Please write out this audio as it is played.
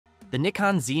The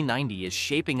Nikon Z90 is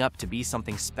shaping up to be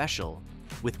something special,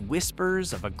 with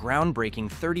whispers of a groundbreaking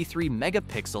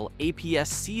 33-megapixel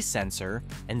APS-C sensor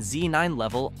and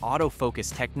Z9-level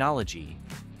autofocus technology.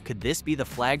 Could this be the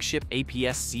flagship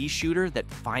APS-C shooter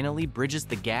that finally bridges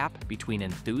the gap between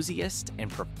enthusiast and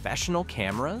professional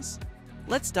cameras?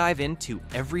 Let's dive into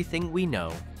everything we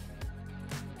know.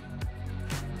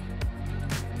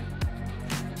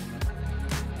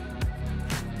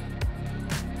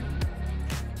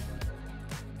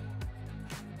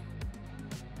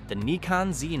 The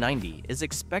Nikon Z90 is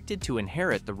expected to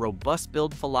inherit the robust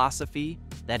build philosophy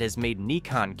that has made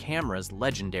Nikon cameras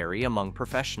legendary among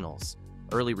professionals.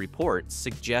 Early reports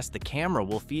suggest the camera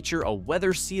will feature a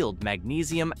weather-sealed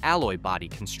magnesium alloy body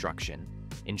construction,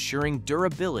 ensuring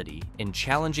durability in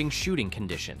challenging shooting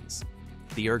conditions.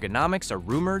 The ergonomics are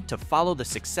rumored to follow the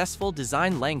successful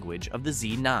design language of the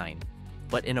Z9,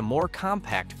 but in a more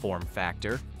compact form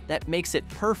factor that makes it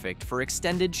perfect for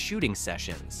extended shooting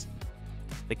sessions.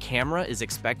 The camera is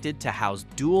expected to house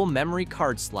dual memory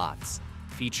card slots,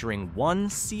 featuring one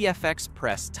CFX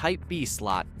Press Type B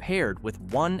slot paired with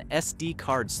one SD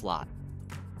card slot.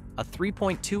 A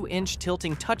 3.2-inch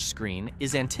tilting touchscreen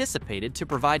is anticipated to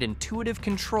provide intuitive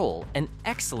control and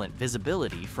excellent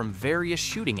visibility from various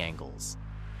shooting angles.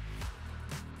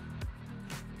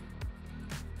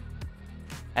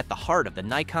 At the heart of the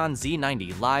Nikon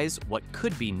Z90 lies what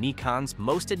could be Nikon's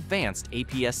most advanced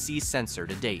APS-C sensor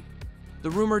to date. The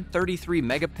rumored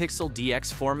 33-megapixel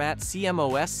DX format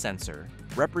CMOS sensor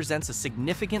represents a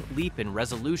significant leap in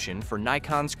resolution for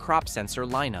Nikon's crop sensor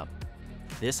lineup.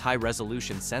 This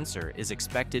high-resolution sensor is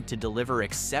expected to deliver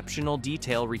exceptional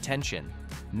detail retention,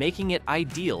 making it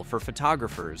ideal for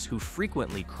photographers who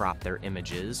frequently crop their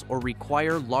images or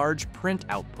require large print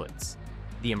outputs.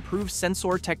 The improved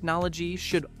sensor technology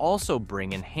should also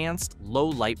bring enhanced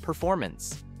low-light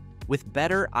performance, with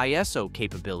better ISO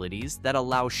capabilities that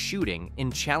allow shooting in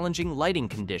challenging lighting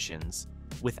conditions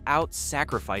without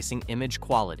sacrificing image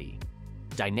quality.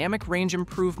 Dynamic range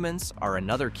improvements are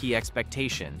another key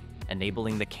expectation,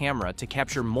 enabling the camera to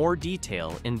capture more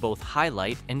detail in both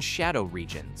highlight and shadow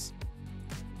regions.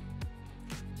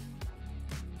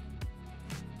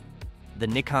 The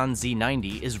Nikon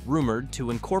Z90 is rumored to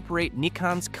incorporate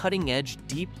Nikon's cutting-edge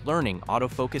deep learning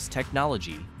autofocus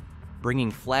technology,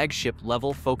 bringing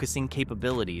flagship-level focusing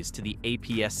capabilities to the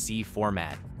APS-C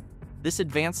format. This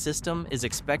advanced system is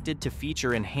expected to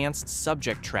feature enhanced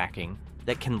subject tracking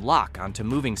that can lock onto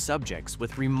moving subjects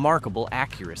with remarkable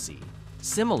accuracy,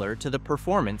 similar to the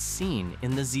performance seen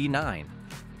in the Z9.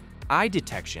 Eye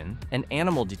detection and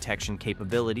animal detection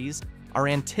capabilities are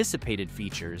anticipated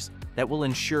features that will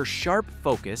ensure sharp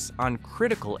focus on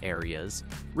critical areas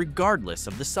regardless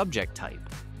of the subject type.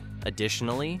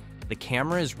 Additionally, the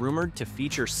camera is rumored to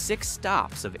feature 6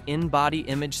 stops of in-body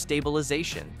image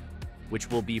stabilization, which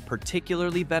will be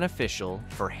particularly beneficial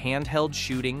for handheld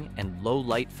shooting and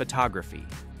low-light photography.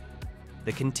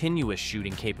 The continuous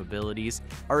shooting capabilities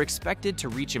are expected to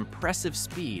reach impressive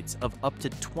speeds of up to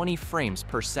 20 frames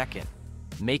per second,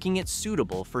 making it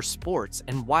suitable for sports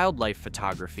and wildlife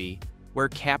photography, where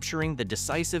capturing the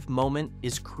decisive moment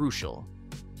is crucial.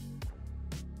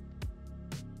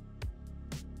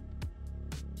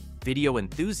 Video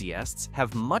enthusiasts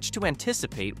have much to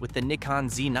anticipate with the Nikon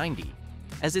Z90,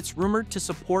 as it's rumored to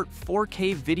support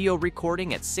 4K video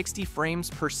recording at 60 frames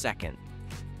per second.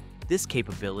 This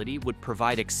capability would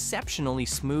provide exceptionally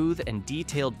smooth and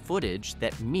detailed footage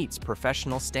that meets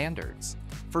professional standards.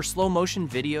 For slow-motion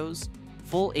videos,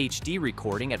 full HD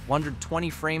recording at 120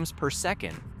 frames per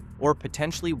second, or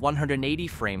potentially 180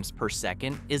 frames per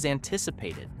second, is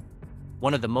anticipated.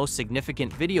 One of the most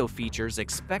significant video features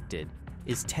expected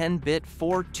is 10-bit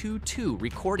 422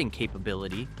 recording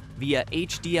capability via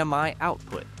HDMI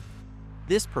output.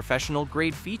 This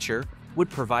professional-grade feature would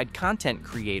provide content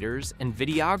creators and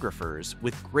videographers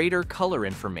with greater color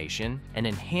information and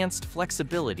enhanced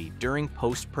flexibility during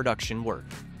post-production work.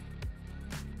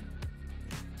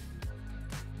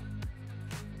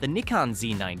 The Nikon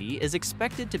Z90 is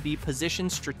expected to be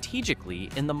positioned strategically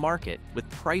in the market with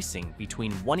pricing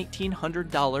between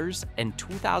 $1,800 and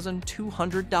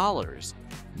 $2,200,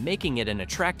 making it an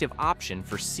attractive option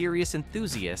for serious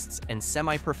enthusiasts and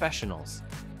semi-professionals.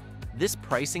 This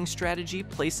pricing strategy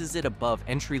places it above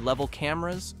entry-level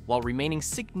cameras while remaining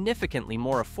significantly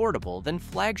more affordable than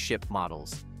flagship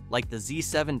models like the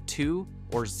Z7 II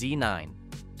or Z9.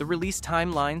 The release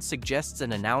timeline suggests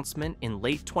an announcement in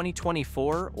late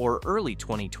 2024 or early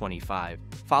 2025,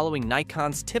 following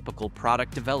Nikon's typical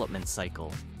product development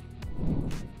cycle.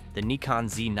 The Nikon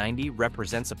Z90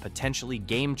 represents a potentially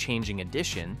game-changing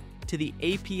addition to the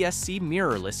APS-C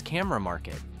mirrorless camera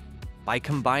market. By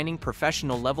combining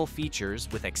professional-level features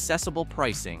with accessible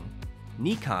pricing,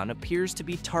 Nikon appears to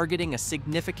be targeting a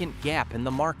significant gap in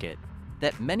the market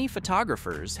that many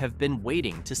photographers have been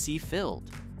waiting to see filled.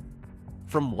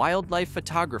 From wildlife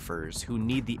photographers who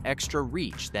need the extra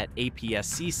reach that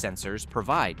APS-C sensors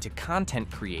provide to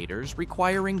content creators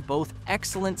requiring both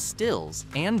excellent stills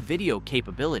and video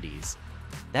capabilities,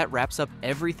 that wraps up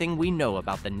everything we know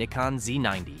about the Nikon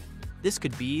Z90. This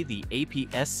could be the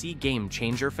APS-C game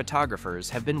changer photographers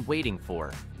have been waiting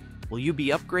for. Will you be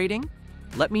upgrading?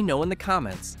 Let me know in the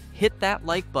comments, hit that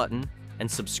like button, and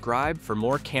subscribe for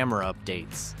more camera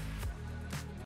updates.